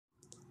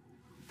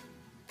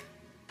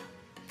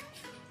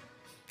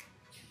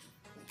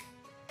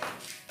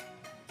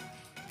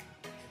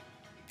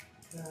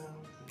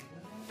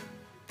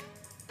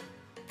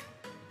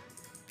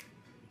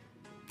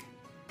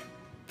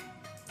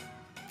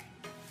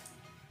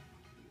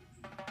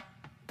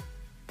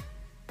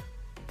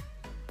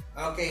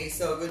Okay,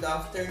 so good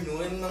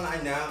afternoon mga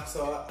anak.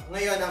 So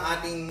ngayon ang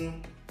ating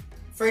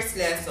first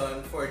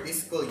lesson for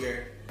this school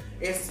year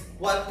is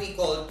what we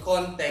call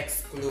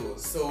context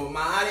clues. So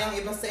maaari ang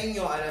iba sa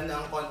inyo alam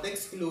na ang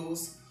context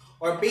clues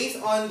or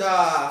based on the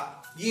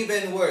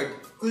given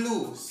word,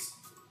 clues.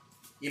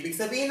 Ibig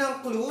sabihin ng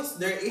clues,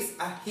 there is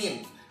a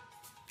hint.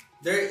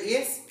 There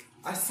is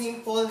a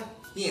simple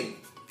hint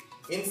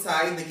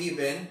inside the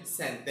given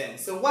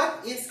sentence. So what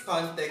is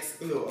context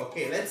clue?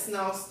 Okay, let's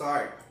now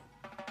start.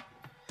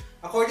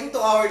 According to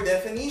our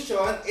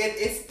definition, it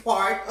is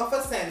part of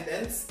a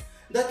sentence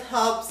that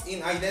helps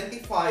in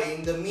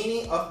identifying the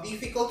meaning of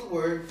difficult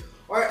word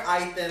or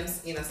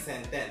items in a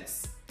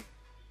sentence.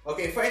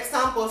 Okay, for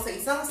example, sa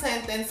isang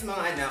sentence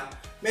mga anak,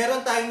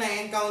 meron tayong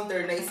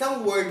na-encounter na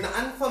isang word na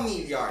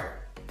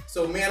unfamiliar.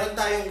 So, meron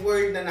tayong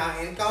word na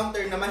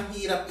na-encounter na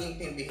mahirap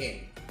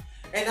intindihin.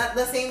 And at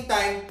the same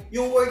time,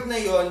 yung word na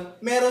yon,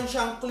 meron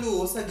siyang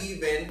clue sa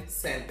given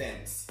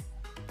sentence.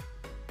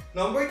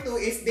 Number 2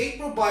 is they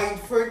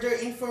provide further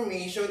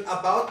information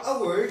about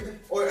a word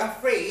or a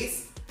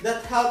phrase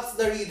that helps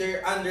the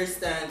reader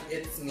understand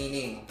its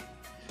meaning.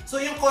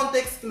 So yung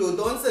context clue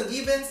doon sa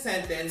given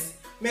sentence,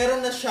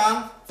 meron na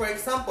siyang, for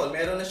example,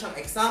 meron na siyang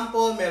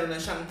example, meron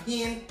na siyang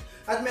hint,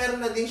 at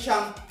meron na din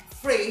siyang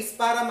phrase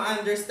para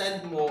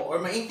ma-understand mo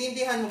or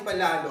maintindihan mo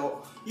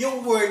palalo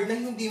yung word na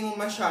hindi mo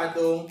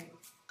masyadong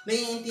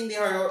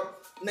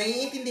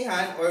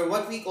naiintindihan or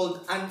what we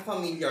call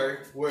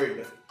unfamiliar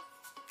word.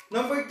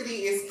 Number 3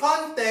 is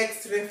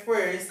context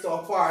refers to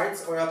a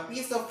parts or a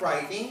piece of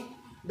writing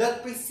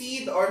that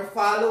precede or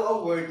follow a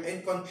word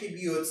and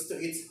contributes to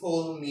its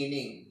whole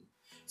meaning.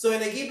 So in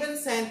a given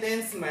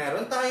sentence,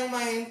 mayroon tayong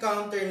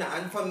ma-encounter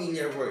na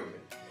unfamiliar word.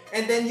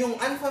 And then yung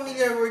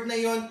unfamiliar word na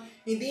yon,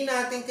 hindi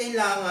natin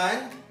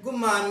kailangan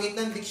gumamit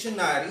ng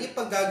dictionary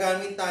pag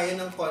gagamit tayo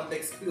ng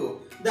context clue.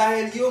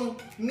 Dahil yung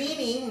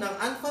meaning ng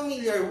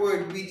unfamiliar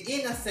word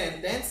within a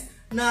sentence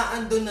na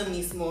andun na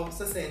mismo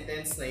sa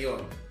sentence na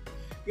yon.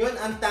 Yun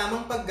ang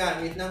tamang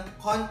paggamit ng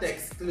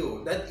context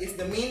clue. That is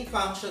the main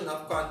function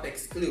of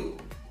context clue.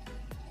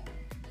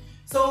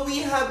 So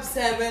we have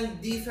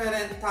 7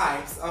 different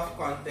types of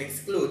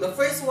context clue. The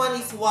first one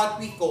is what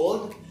we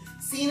call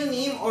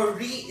synonym or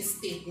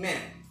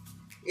restatement.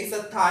 It's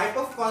a type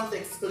of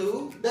context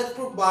clue that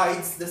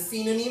provides the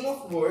synonym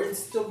of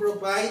words to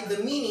provide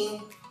the meaning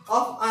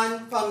of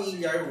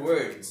unfamiliar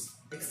words.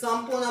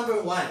 Example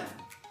number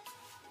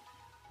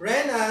 1.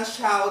 Rena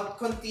shouts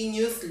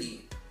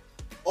continuously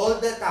all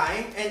the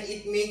time and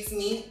it makes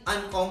me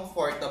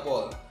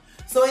uncomfortable.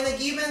 So in a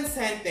given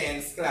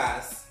sentence,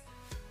 class,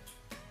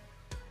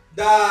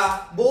 the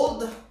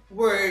bold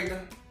word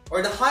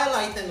or the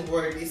highlighted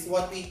word is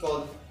what we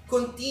call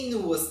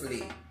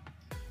continuously.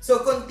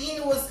 So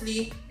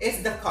continuously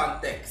is the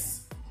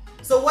context.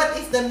 So what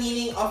is the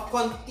meaning of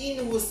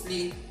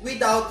continuously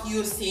without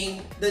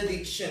using the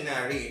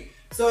dictionary?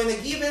 So in a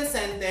given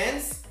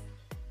sentence,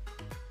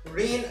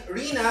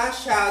 Rina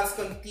shouts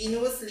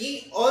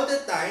continuously all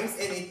the times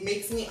and it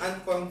makes me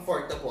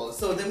uncomfortable.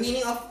 So the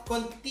meaning of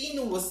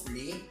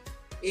continuously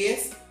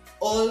is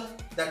all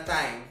the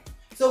time.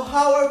 So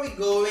how are we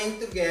going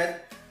to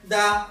get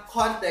the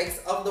context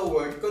of the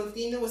word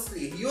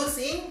continuously?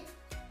 Using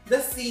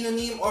the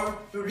synonym or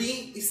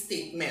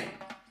restatement.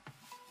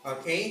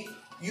 Okay?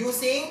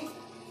 Using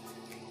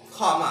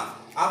comma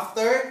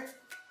after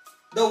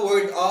the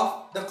word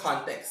of the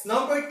context.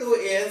 Number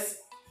 2 is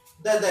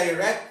the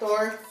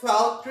director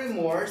felt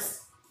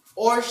remorse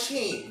or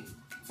shame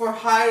for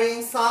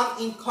hiring some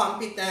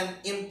incompetent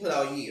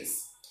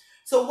employees.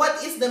 So what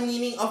is the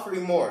meaning of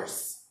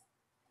remorse?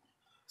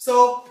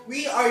 So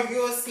we are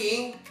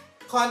using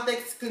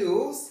context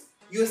clues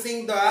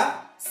using the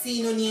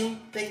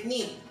synonym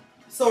technique.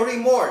 So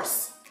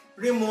remorse.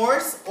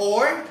 Remorse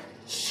or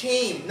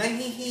shame.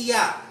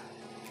 Nahihiya.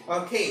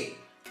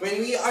 Okay. When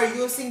we are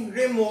using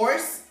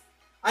remorse,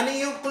 ano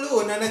yung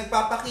clue na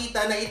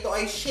nagpapakita na ito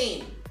ay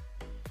shame?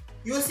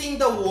 Using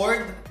the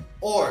word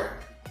or.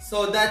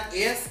 So that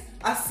is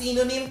a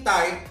synonym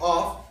type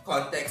of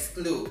context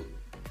clue.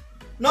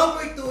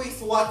 Number 2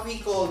 is what we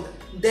call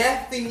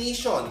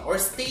definition or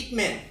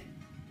statement.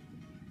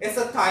 It's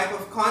a type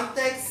of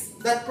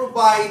context that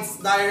provides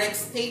direct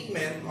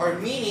statement or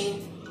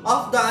meaning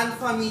of the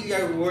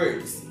unfamiliar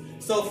words.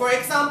 So for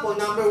example,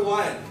 number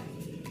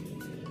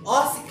 1,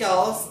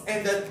 ossicles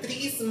and the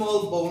 3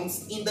 small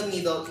bones in the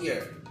middle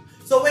ear.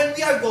 So when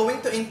we are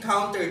going to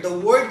encounter the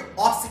word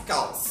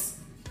ossicles,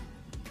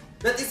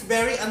 that is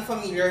very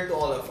unfamiliar to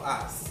all of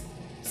us.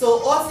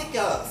 So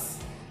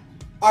ossicles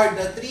are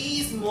the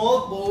 3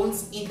 small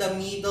bones in the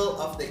middle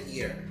of the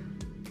ear.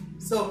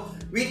 So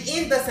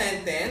within the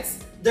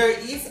sentence, there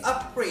is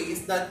a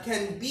phrase that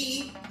can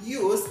be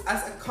used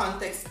as a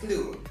context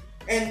clue.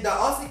 And the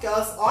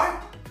ossicles are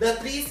the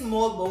 3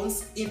 small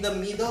bones in the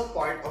middle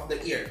part of the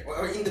ear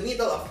or in the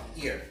middle of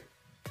the ear.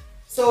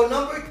 So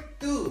number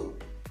 2,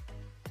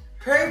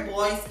 her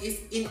voice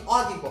is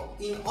inaudible.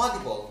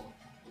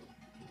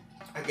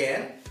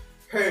 Again,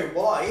 her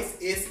voice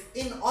is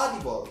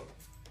inaudible.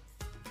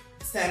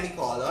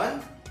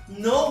 Semicolon.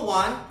 no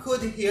one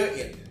could hear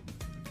it.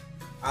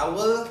 I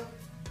will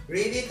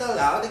read it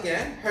aloud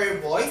again.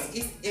 Her voice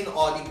is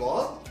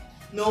inaudible.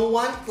 No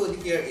one could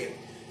hear it.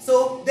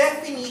 So,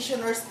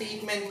 definition or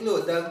statement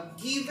clue. The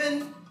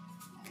given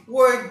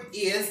word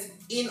is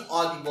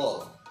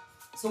inaudible.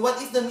 So,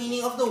 what is the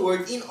meaning of the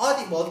word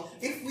inaudible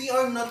if we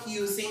are not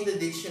using the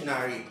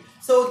dictionary?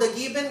 So, the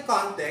given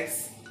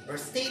context or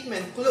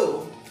statement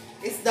clue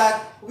is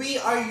that we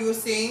are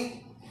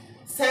using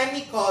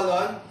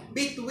semicolon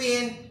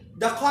between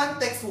the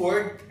context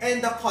word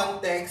and the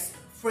context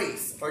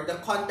phrase or the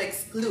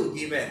context clue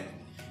given.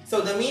 So,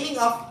 the meaning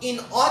of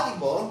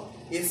inaudible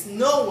is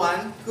no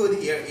one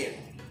could hear it.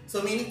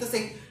 So, meaning to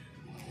say,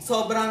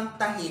 sobrang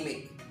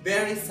tahimik,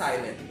 very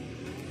silent.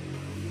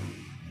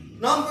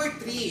 Number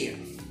 3,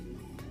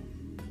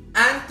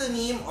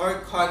 antonym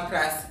or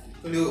contrast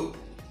clue.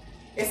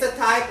 It's a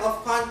type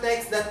of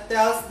context that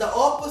tells the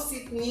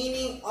opposite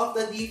meaning of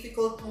the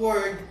difficult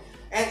word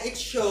and it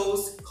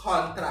shows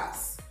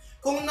contrast.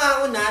 Kung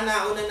nauna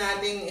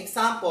nating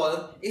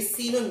example is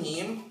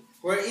synonym,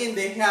 wherein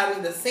they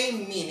having the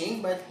same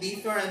meaning but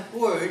different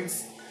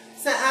words.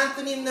 Sa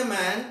antonym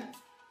naman,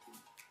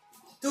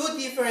 two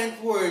different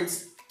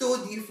words, two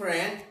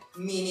different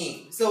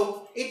meaning.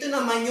 So, ito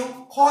naman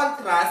yung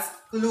contrast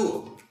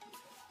clue.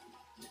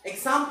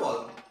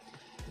 Example,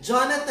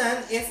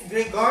 Jonathan is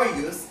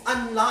gregarious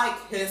unlike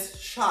his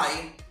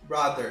shy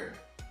brother.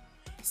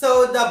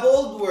 So, the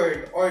bold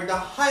word or the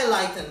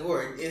highlighted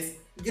word is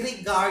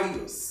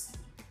gregarious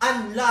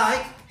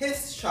unlike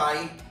his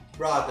shy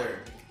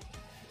brother.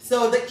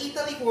 So, the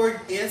italic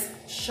word is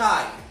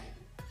shy.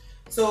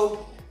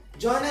 So,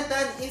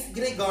 Jonathan is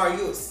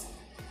gregarious.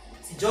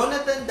 Si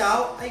Jonathan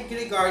daw ay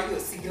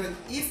gregarious.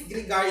 Is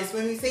gregarious.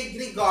 When we say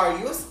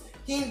gregarious,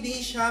 hindi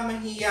siya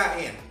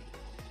mahiyain.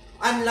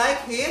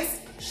 Unlike his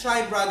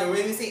shy brother.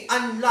 When we say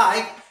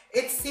unlike,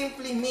 it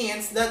simply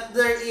means that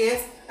there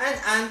is an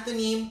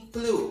antonym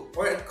clue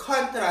or a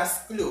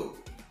contrast clue.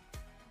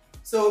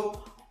 So,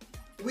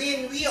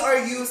 when we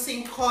are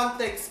using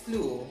context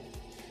clue,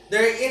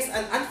 there is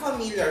an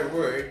unfamiliar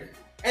word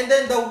and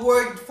then the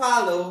word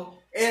follow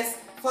is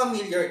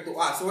familiar to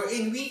us,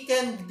 wherein we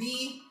can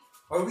be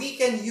or we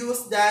can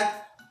use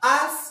that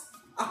as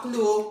a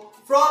clue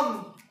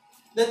from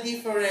the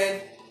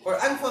different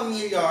or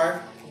unfamiliar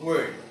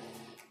word.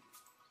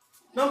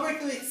 Number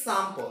 2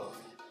 example,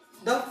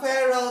 the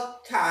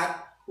feral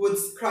cat would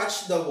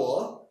scratch the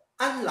wall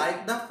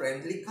unlike the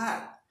friendly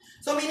cat.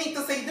 So meaning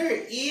to say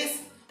there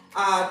is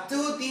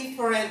two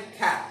different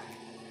cats,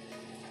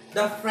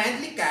 the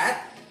friendly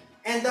cat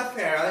and the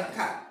feral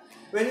cat.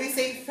 When we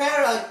say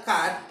feral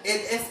cat,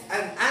 it is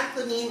an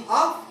antonym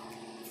of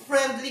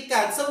friendly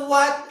cat. So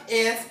what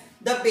is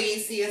the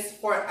basis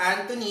for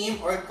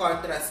antonym or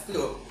contrast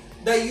clue?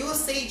 The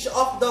usage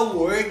of the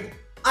word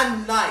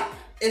unlike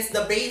is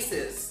the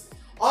basis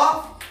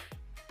of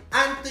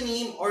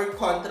antonym or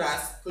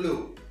contrast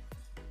clue.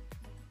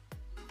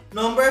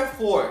 Number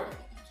 4,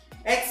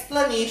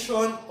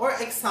 explanation or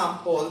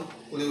example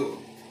clue.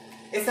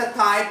 It's a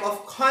type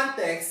of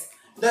context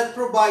that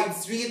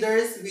provides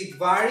readers with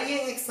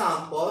varying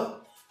examples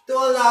to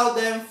allow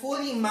them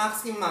fully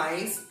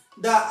maximize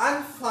the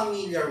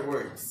unfamiliar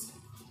words.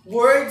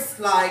 Words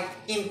like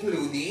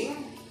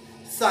including,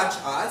 such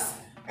as,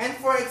 and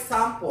for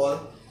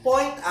example,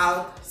 point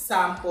out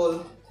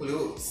sample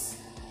clues.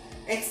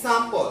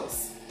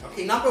 Examples.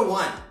 Okay, number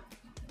 1.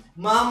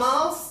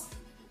 Mammals,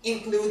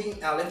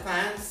 including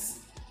elephants,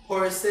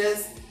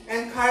 horses,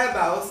 and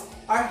carabaos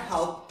are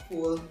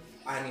helpful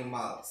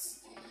animals.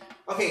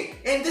 Okay,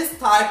 in this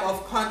type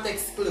of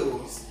context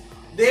clues,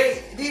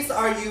 these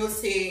are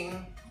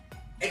using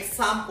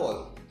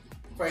example.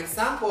 For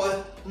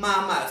example,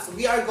 mammals.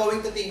 We are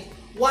going to think,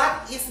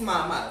 what is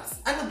mammals?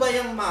 Ano ba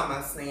yung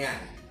mammals na yan?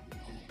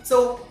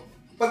 So,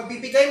 pag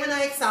bibigay mo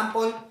ng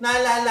example,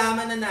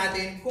 nalalaman na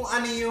natin kung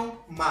ano yung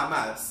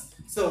mammals.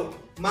 So,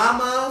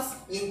 mammals,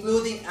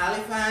 including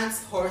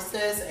elephants,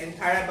 horses, and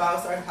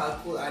carabaos are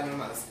helpful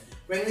animals.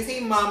 When we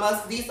say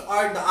mammals, these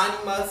are the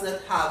animals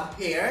that have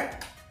hair,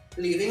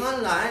 living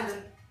on land,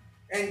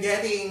 and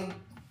getting,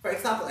 for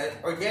example,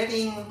 or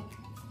getting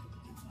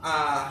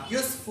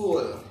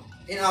useful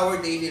in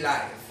our daily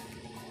life.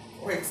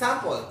 For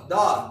example,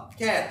 dog,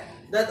 cat,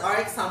 that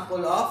are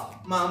example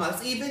of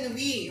mammals. Even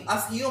we,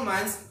 as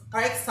humans,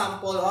 are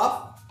example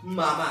of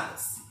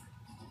mammals.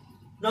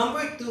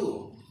 Number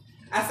 2,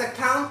 as a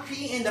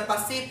country in the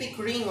Pacific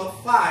Ring of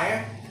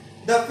Fire,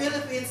 the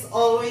Philippines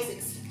always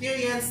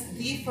experience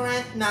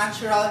different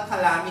natural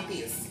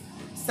calamities,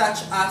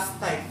 such as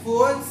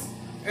typhoons,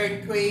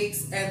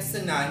 earthquakes, and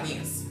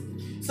tsunamis.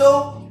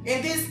 So,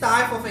 in this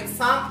type of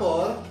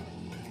example,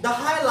 the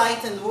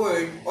highlighted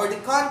word or the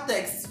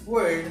context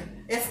word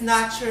is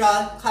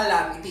natural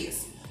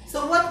calamities.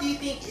 So, what do you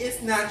think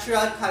is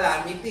natural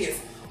calamities?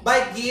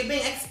 By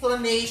giving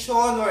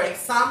explanation or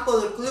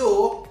example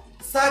clue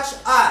such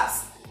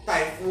as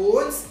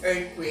typhoons,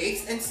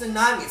 earthquakes, and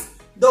tsunamis.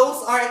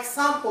 Those are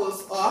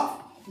examples of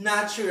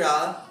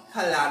natural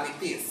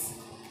calamities.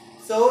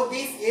 So,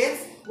 this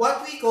is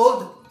what we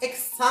call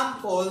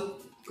example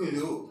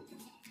clue.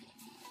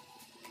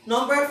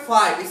 Number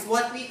 5 is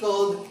what we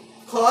call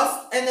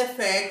cause and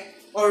effect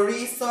or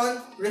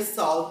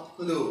reason-result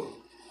clue.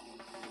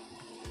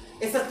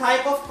 It's a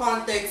type of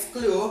context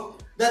clue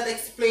that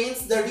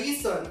explains the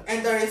reason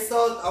and the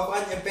result of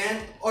an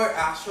event or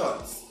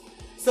actions.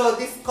 So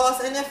this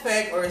cause and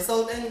effect or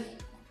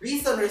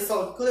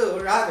reason-result clue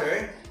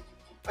rather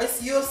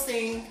is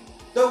using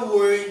the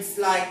words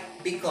like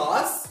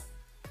because,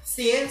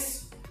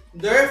 since,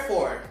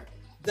 therefore,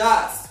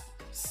 thus,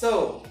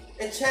 so,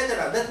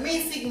 etc. that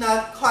may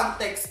signal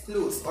context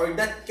clues or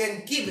that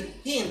can give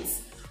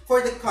hints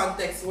for the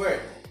context word.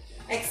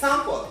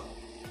 Example,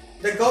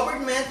 the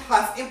government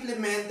has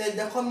implemented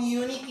the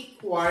community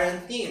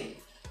quarantine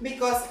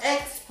because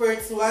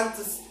experts want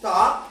to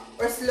stop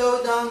or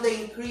slow down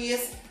the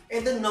increase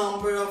in the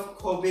number of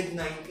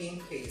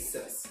COVID-19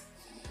 cases.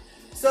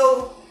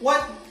 So,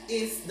 what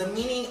is the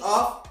meaning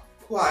of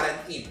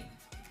quarantine?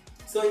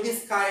 So, in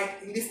this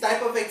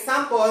type of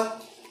example,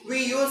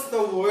 we use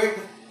the word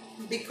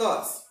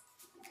because,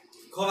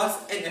 cause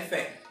and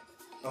effect.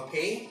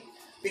 Okay?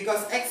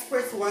 Because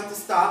experts want to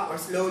stop or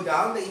slow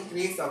down the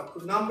increase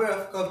of number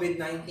of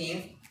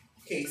COVID-19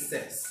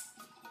 cases.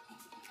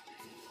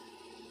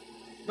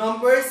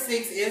 Number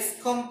 6 is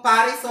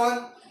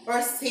comparison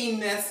or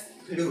sameness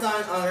clues.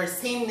 Or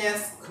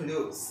sameness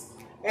clues.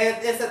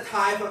 It is a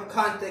type of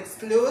context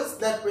clues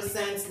that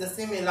presents the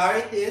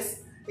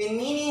similarities in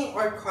meaning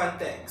or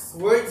context.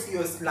 Words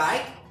used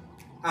like,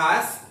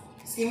 as,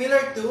 similar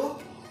to,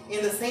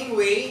 in the same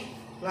way,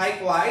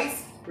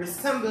 likewise,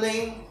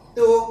 resembling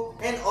to,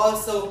 and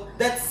also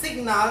that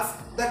signals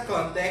the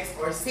context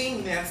or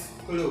sameness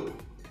clue.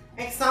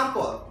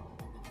 Example,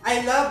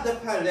 I love the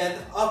palette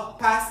of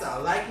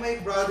pasta like my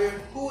brother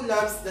who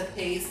loves the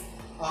taste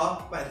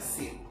of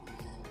pancit.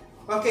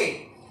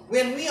 Okay,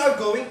 when we are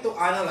going to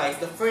analyze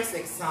the first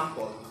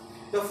example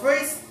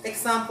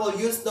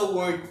used the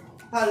word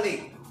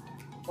palette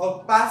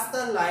of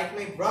pasta like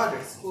my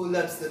brothers who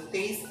loves the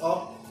taste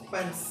of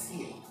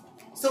pancit.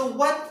 So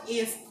what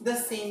is the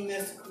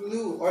sameness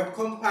clue or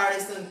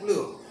comparison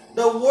clue?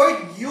 The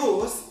word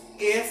used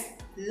is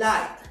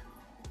like.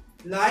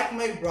 Like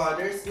my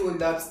brothers who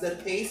loves the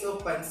taste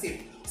of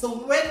pancit.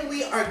 So when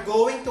we are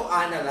going to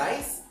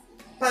analyze,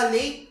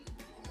 palate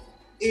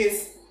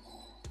is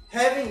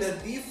having the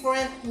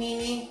different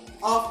meaning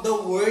of the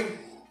word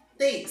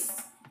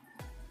taste.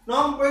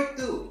 Number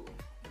 2,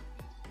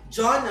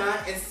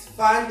 Jonah is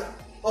fond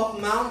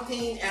of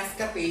mountain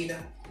escapade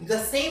the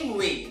same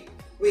way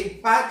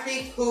with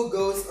Patrick who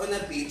goes on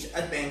a beach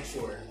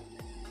adventure.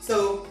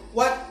 So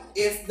what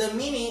is the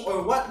meaning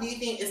or what do you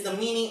think is the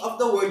meaning of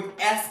the word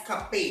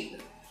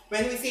escapade?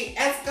 When we say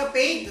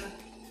escapade,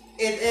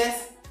 it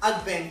is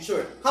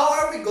adventure. How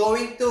are we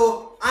going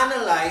to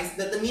analyze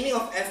that the meaning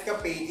of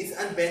escapade is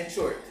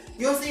adventure?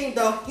 Using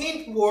the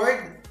hint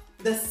word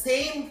the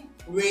same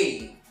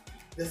way.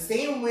 The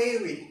same way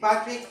with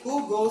Patrick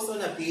who goes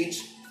on a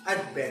beach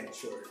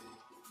adventure.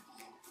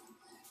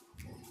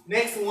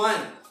 Next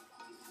one.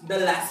 The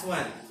last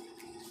one.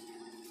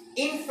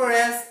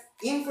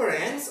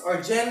 Inference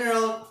or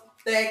general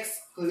text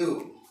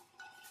clue.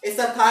 It's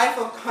a type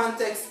of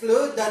context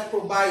clue that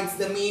provides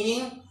the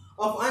meaning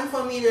of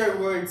unfamiliar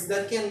words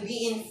that can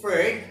be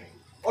inferred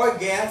or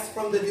guessed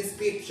from the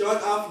description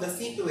of the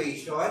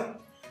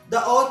situation. The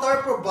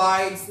author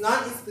provides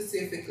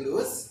non-specific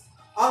clues,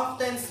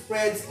 often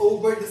spreads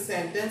over the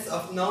sentence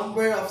of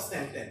number of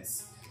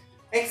sentences.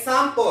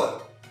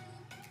 Example,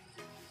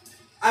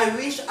 I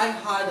wish I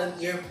had an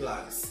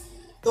earplugs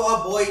to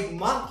avoid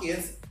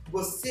monkeys'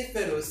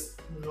 vociferous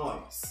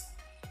noise.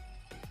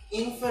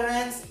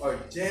 Inference or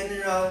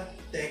general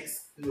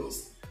text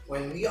clues.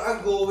 When we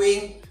are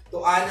going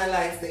to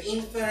analyze the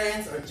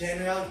inference or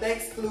general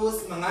text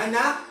clues, mga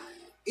anak,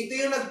 ito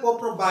yung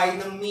nagpo-provide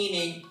ng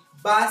meaning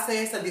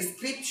base sa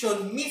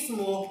description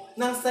mismo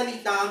ng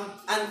salitang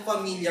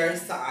unfamiliar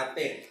sa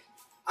atin.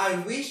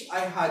 I wish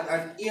I had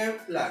an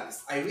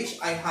earplugs. I wish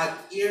I had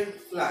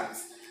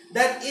earplugs.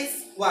 That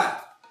is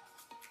what?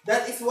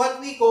 That is what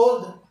we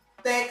call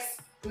text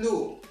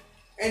clue.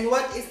 And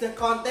what is the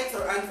context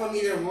or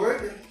unfamiliar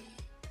word?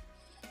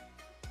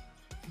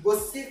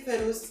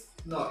 Vociferous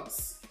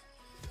noise.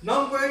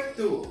 Number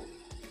 2.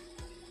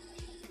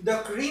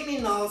 The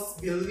criminal's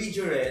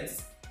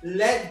belligerence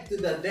led to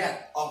the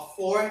death of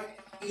 4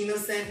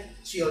 innocent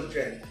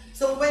children.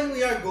 So when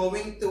we are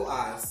going to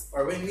ask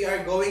or when we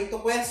are going to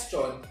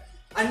question,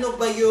 ano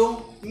ba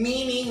yung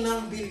meaning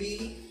ng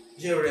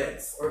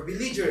belligerence or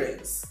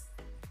belligerence?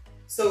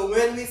 So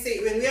when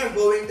we are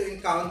going to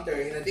encounter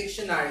in a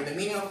dictionary, the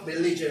meaning of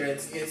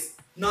belligerence is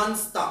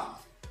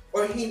non-stop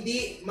or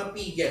hindi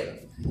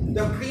mapigil.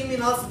 The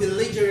criminal's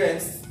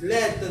belligerence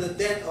led to the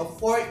death of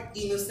 4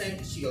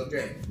 innocent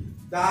children.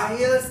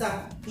 Dahil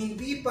sa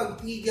hindi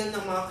pagpigil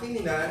ng mga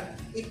kriminal,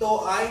 ito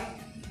ay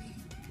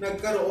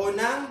nagkaroon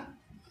ng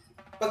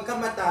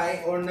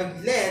pagkamatay or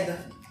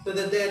nag-led to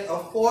the death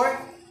of 4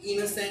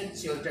 innocent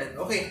children.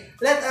 Okay,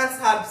 let us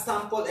have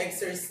sample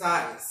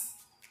exercise.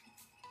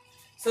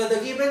 So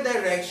the given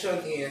direction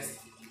is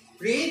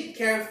read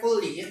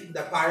carefully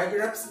the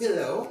paragraphs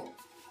below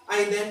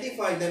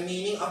identify the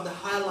meaning of the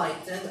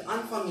highlighted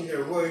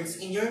unfamiliar words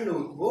in your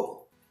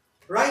notebook.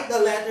 Write the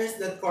letters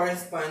that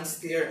corresponds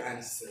to your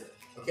answer.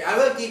 Okay, I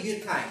will give you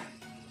time.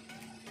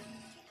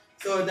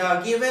 So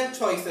the given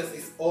choices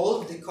is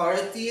old,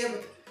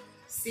 decorative,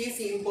 C,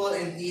 simple,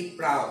 and D,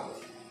 proud.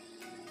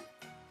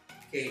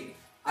 Okay,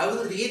 I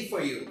will read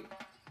for you.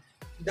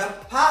 The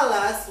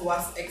palace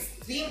was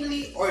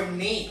extremely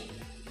ornate.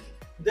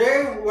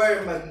 There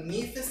were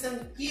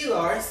magnificent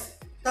pillars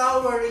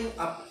towering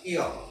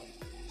uphill.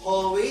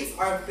 Hallways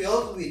are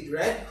filled with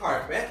red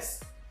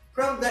carpets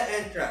from the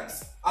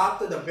entrance up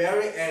to the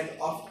very end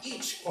of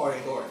each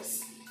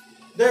corridors.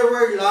 There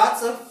were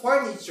lots of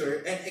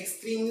furniture and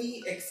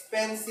extremely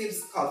expensive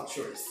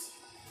sculptures.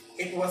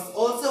 It was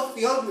also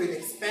filled with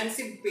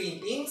expensive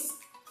paintings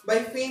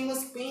by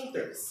famous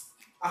painters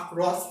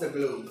across the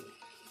globe.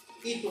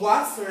 It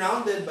was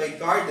surrounded by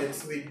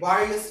gardens with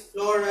various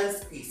floral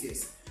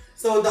species.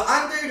 So the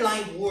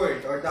underlined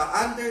word or the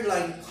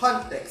underlined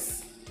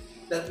context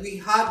that we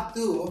have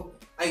to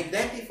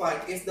identify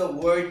is the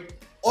word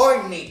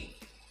ornate.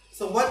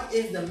 So what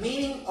is the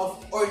meaning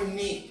of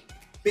ornate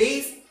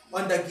based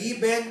on the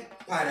given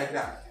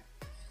paragraph?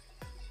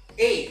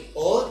 A,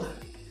 old,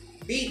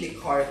 B,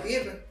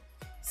 decorative,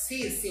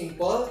 C,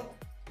 simple,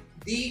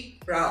 D,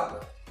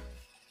 proud.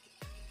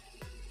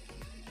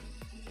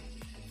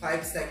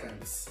 5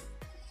 seconds.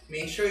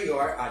 Make sure you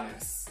are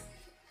honest.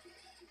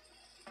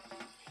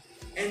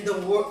 And the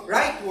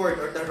right word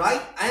or the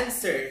right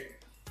answer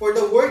for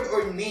the word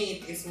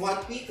ornate is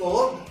what we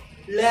call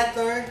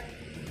letter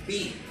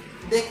B,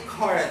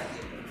 decorative.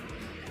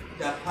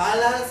 The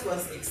palace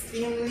was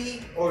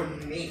extremely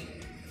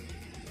ornate.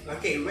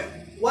 Okay,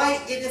 why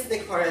it is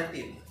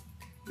decorative?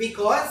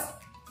 Because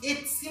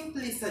it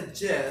simply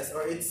suggests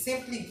or it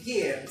simply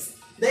gives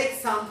the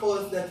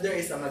examples that there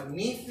is a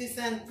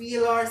magnificent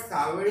pillars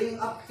towering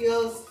up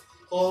hills,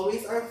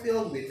 hallways are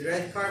filled with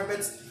red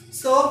carpets.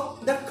 So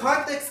the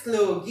context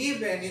clue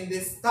given in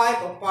this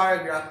type of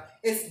paragraph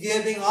is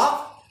giving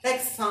off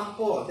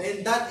example,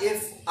 and that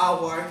is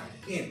our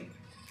hint.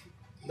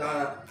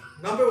 The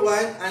number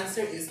 1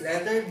 answer is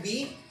letter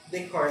B,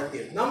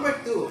 decorative. Number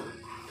 2,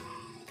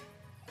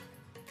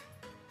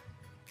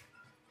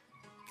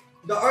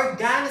 the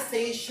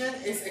organization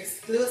is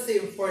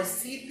exclusive for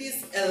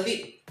city's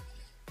elite.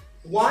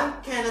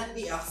 One cannot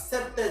be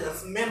accepted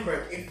as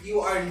member if you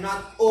are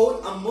not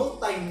own a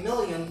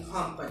multi-million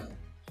company.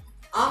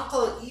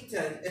 Uncle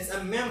Ethan is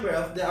a member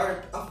of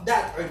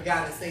that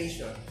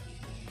organization.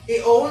 He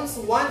owns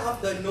one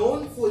of the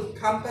known food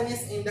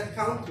companies in the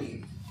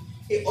country.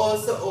 He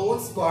also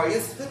owns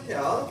various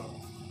hotel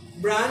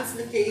brands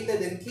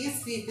located in key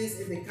cities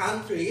in the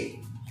country.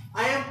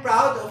 I am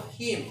proud of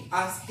him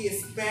as he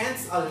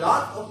spends a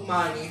lot of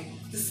money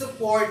to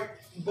support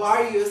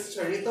various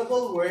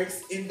charitable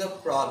works in the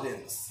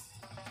province.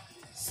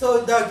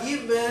 So the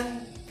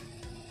given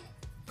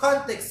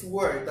context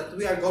word that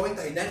we are going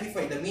to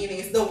identify the meaning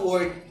is the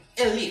word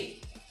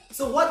elite.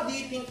 So what do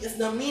you think is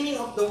the meaning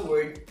of the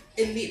word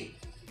elite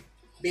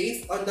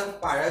based on the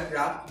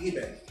paragraph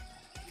given?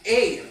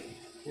 A,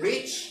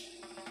 rich,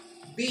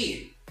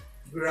 B,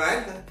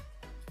 grand,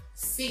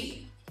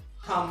 C,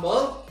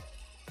 humble,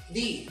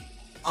 D,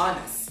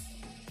 honest.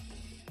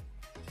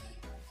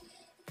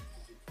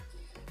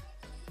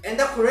 And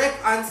the correct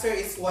answer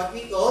is what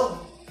we call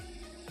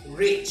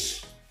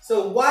rich.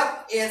 So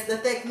what is the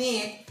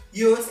technique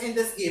used in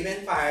this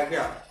given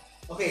paragraph?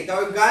 Okay, the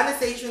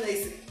organization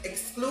is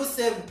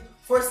exclusive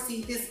for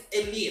city's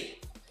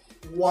elite.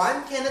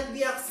 One cannot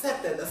be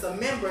accepted as a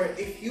member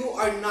if you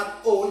are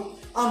not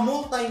own a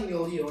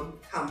multi-million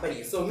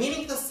company. So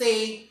meaning to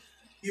say,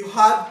 you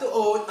have to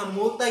own a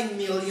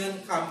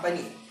multi-million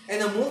company.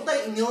 And a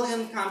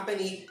multi-million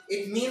company,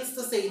 it means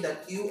to say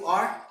that you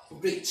are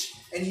rich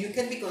and you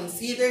can be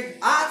considered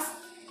as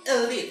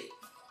elite.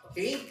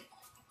 Okay?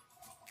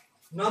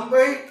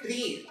 Number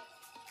 3.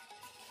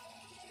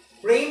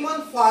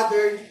 Raymond's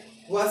father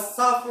was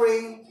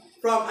suffering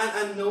from an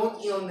unknown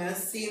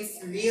illness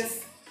since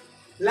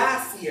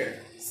last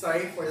year.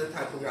 Sorry for the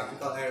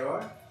typographical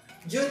error.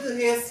 Due to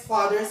his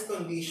father's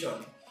condition,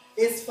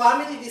 his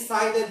family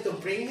decided to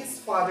bring his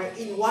father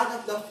in one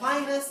of the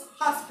finest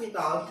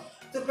hospitals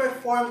to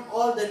perform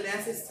all the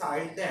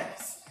necessary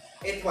tests.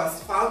 It was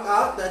found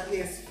out that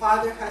his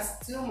father has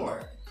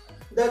tumor.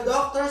 The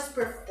doctors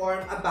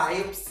performed a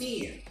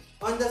biopsy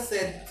on the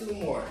said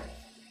tumor.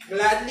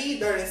 Gladly,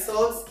 the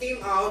results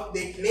came out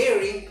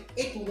declaring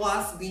it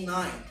was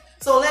benign.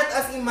 So let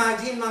us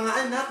imagine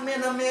mga anak,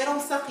 na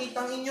merong sakit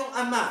ang inyong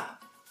ama,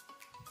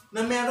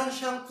 na meron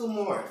siyang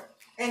tumor.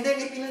 And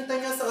then ipinunta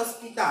niyo sa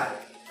ospital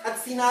at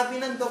sinabi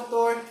ng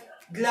doktor,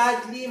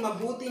 gladly,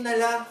 mabuti na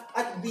lang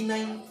at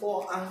benign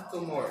po ang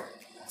tumor.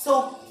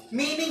 So,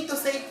 meaning to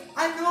say,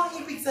 ano ang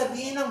ibig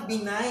sabihin ng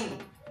benign?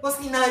 Kung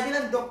sinabi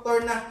ng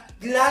doktor na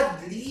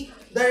gladly,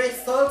 the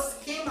results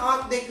came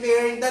out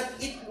declaring that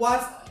it was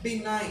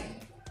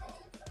benign.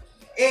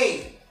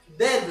 A,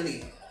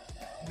 deadly.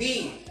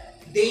 B,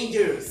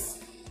 dangerous.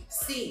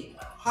 C,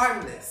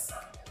 harmless.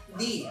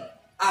 D,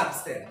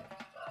 absent.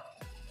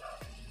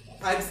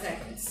 5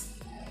 seconds.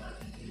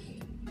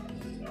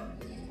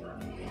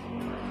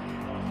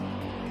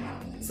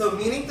 So,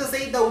 meaning to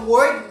say, the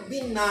word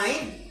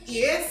benign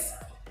is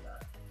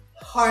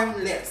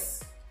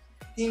harmless.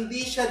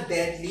 Hindi siya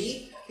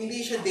deadly,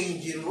 hindi siya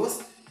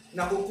dangerous.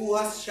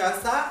 Nakukuha siya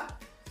sa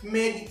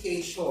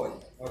medication.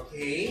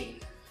 Okay?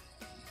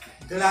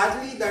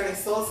 Gladly, the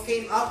results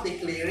came out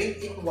declaring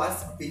it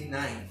was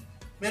benign.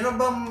 Meron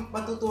bang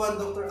matutuwan,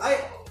 doktor? Ay,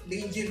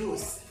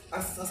 dangerous.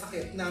 Ang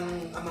sakit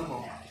ng ama mo.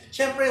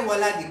 Siyempre,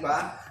 wala, di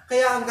ba?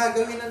 Kaya ang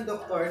gagawin ng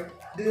doktor,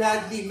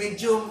 gladly,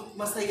 medyo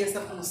masaya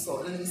sa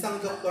puso ng isang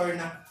doktor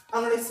na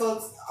ang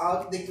results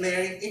out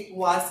declaring it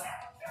was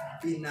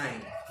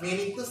benign.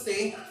 Meaning to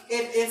say,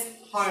 it is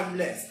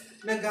harmless.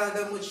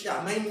 Nagagamot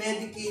siya. May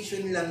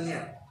medication lang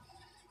yan.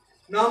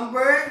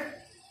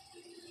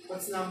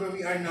 What's number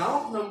we are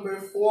now? Number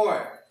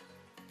 4.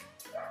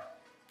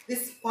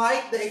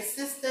 Despite the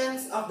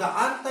existence of the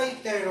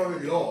anti-terror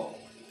law,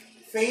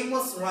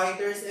 famous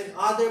writers and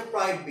other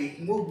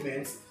private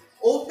movements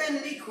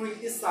openly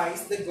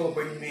criticized the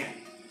government.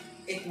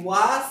 It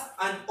was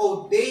an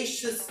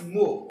audacious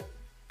move.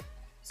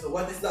 So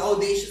what is the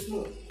audacious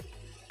move?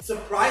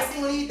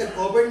 Surprisingly, the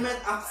government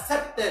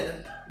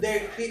accepted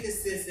their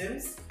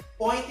criticisms,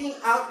 pointing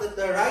out that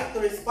the right to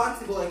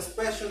responsible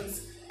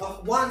expressions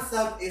of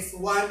oneself is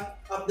one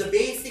of the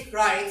basic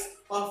rights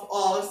of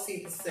all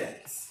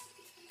citizens.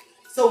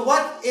 So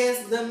what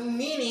is the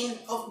meaning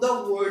of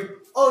the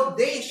word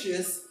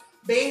audacious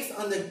based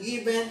on the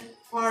given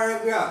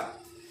paragraph?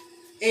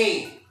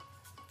 A.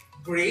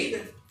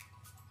 Grade.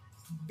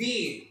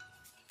 B.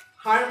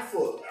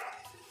 Harmful.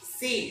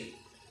 C.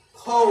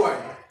 Coward.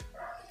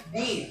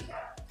 D.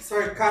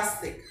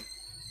 Sarcastic.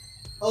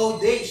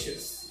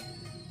 Audacious.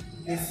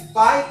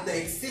 Despite the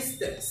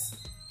existence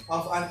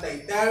of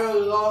anti-terror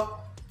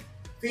law,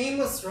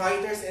 famous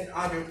writers and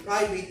other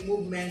private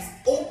movements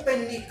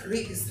openly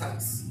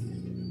criticize.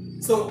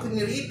 So,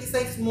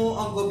 kinriticize mo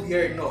ang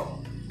gobyerno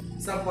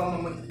sa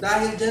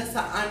dahil dyan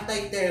sa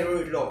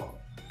anti-terror law.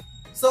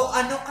 So,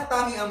 ano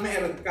katangiang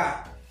meron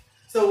ka?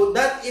 So,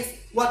 that is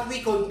what we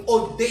call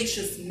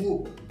audacious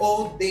move.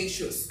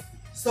 Audacious.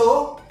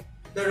 So,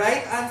 the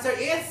right answer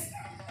is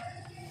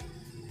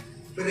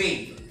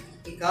brave.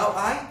 Ikaw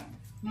ay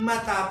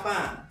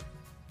matapang.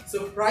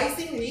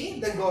 Surprisingly,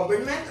 the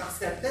government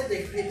accepted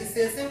the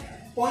criticism,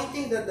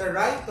 pointing that the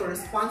right to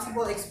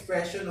responsible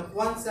expression of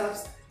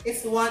oneself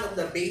is one of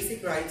the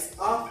basic rights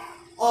of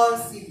all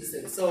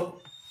citizens. So,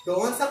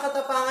 doon sa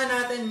katapangan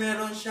natin,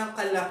 meron siyang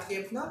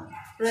kalakip na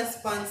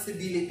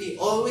responsibility.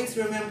 Always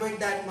remember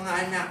that, mga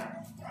anak.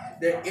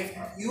 If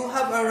you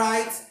have a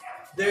rights,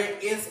 there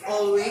is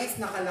always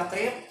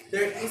nakalakip,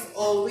 there is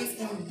always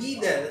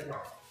embedded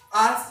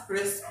as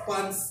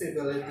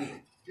responsibility.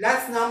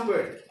 Last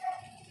number.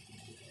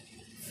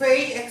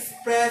 Faye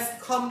expressed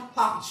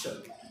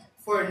compunction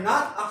for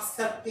not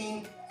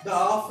accepting the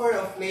offer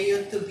of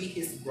Leo to be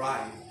his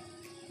bride.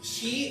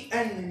 She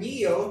and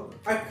Leo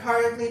are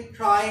currently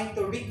trying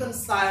to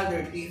reconcile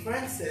their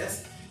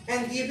differences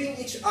and giving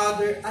each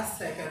other a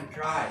second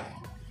try.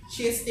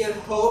 She still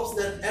hopes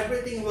that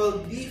everything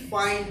will be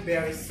fine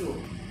very soon.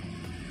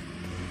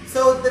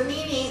 So the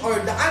meaning or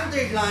the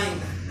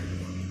underlined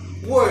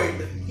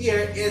word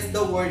here is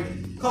the word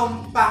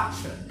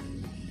compaction.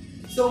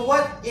 So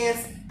what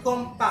is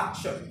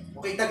compaction?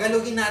 Okay,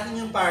 Tagalogin natin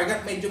yung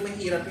paragraph. Medyo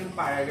mahirap yung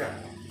paragraph.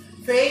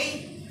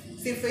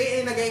 Si Faye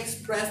ay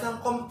nag-express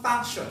ng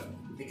compaction.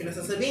 Hindi ko na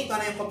sasabihin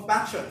kung ano yung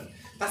compaction.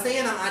 Kasi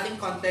yan ang ating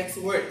context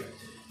word.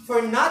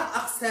 For not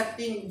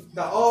accepting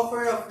the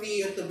offer of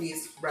Leo to be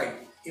his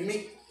bride.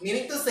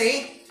 Meaning to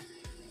say,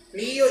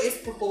 Leo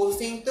is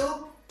proposing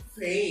to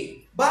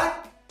Faye.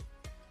 But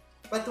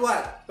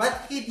what?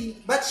 But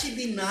she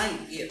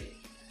denied it.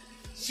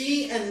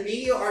 She and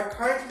Leo are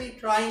currently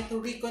trying to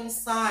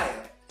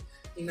reconcile.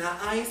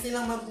 Inaayos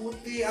nilang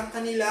mabuti ang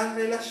kanilang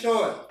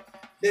relasyon.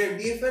 Their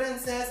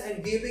differences and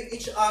giving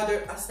each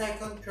other a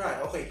second try.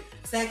 Okay,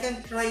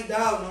 second try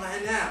daw, mga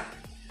anak.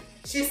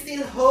 She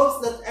still hopes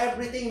that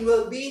everything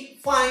will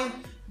be fine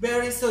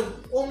very soon.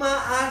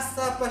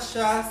 Umaasa pa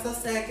siya sa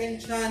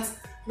second chance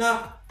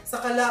na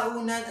sa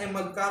kalaunan ay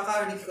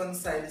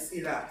magkaka-reconcile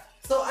sila.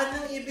 So,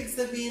 anong ibig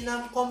sabihin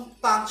ng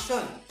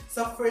compaction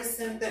sa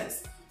first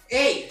sentence?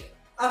 A.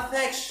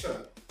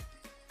 Affection.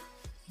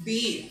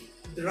 B.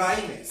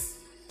 Dryness.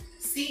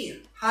 C.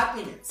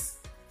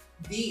 Happiness.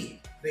 D.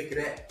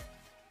 Regret.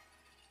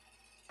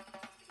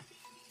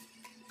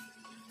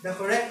 The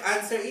correct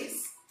answer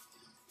is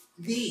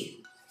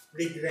D.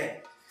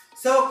 Regret.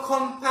 So,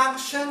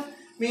 compaction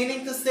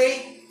meaning to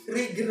say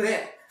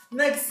regret.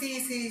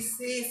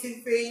 Nagsisisi si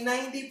Faye na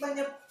hindi pa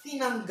niya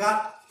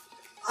tinanggap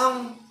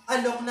ang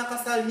alok na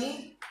kasal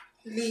ni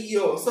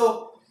Leo.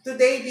 So,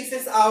 today, this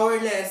is our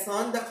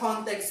lesson, the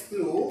context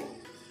clue.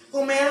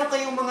 Kung meron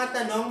kayong mga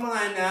tanong, mga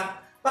anak,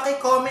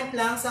 paki-comment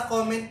lang sa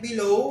comment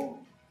below.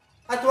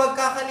 At huwag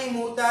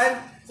kakalimutan,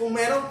 kung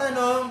merong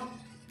tanong,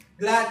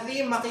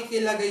 gladly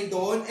makikilagay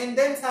doon and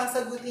then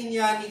sasagutin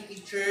niya ni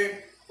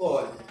Teacher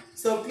Paul.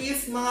 So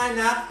please mga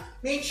anak,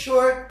 make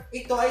sure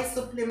ito ay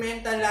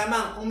supplemental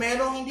lamang. Kung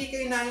merong hindi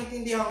kayo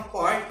naiintindihang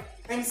part,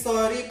 I'm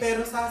sorry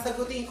pero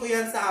sasagutin ko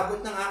yan sa abot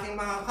ng aking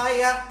mga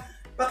kaya.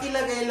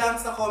 Pakilagay lang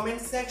sa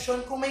comment section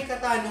kung may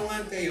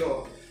katanungan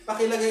kayo.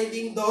 Pakilagay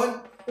din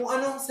doon kung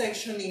anong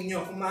section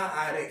ninyo kung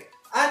maaari.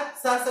 At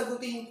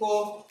sasagutin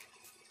ko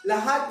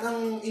lahat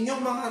ng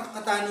inyong mga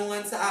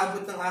katanungan sa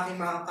abot ng aking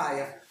mga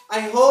kaya.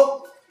 I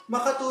hope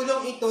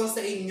makatulong ito sa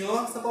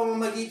inyo sa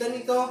pamamagitan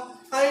nito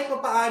kahit pa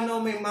paano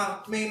may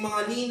mga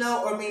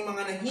linaw or may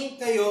mga na-hint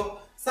kayo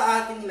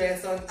sa ating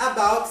lesson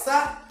about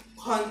sa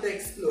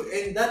context clue.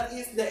 And that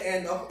is the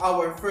end of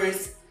our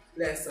first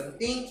lesson.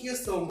 Thank you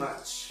so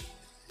much.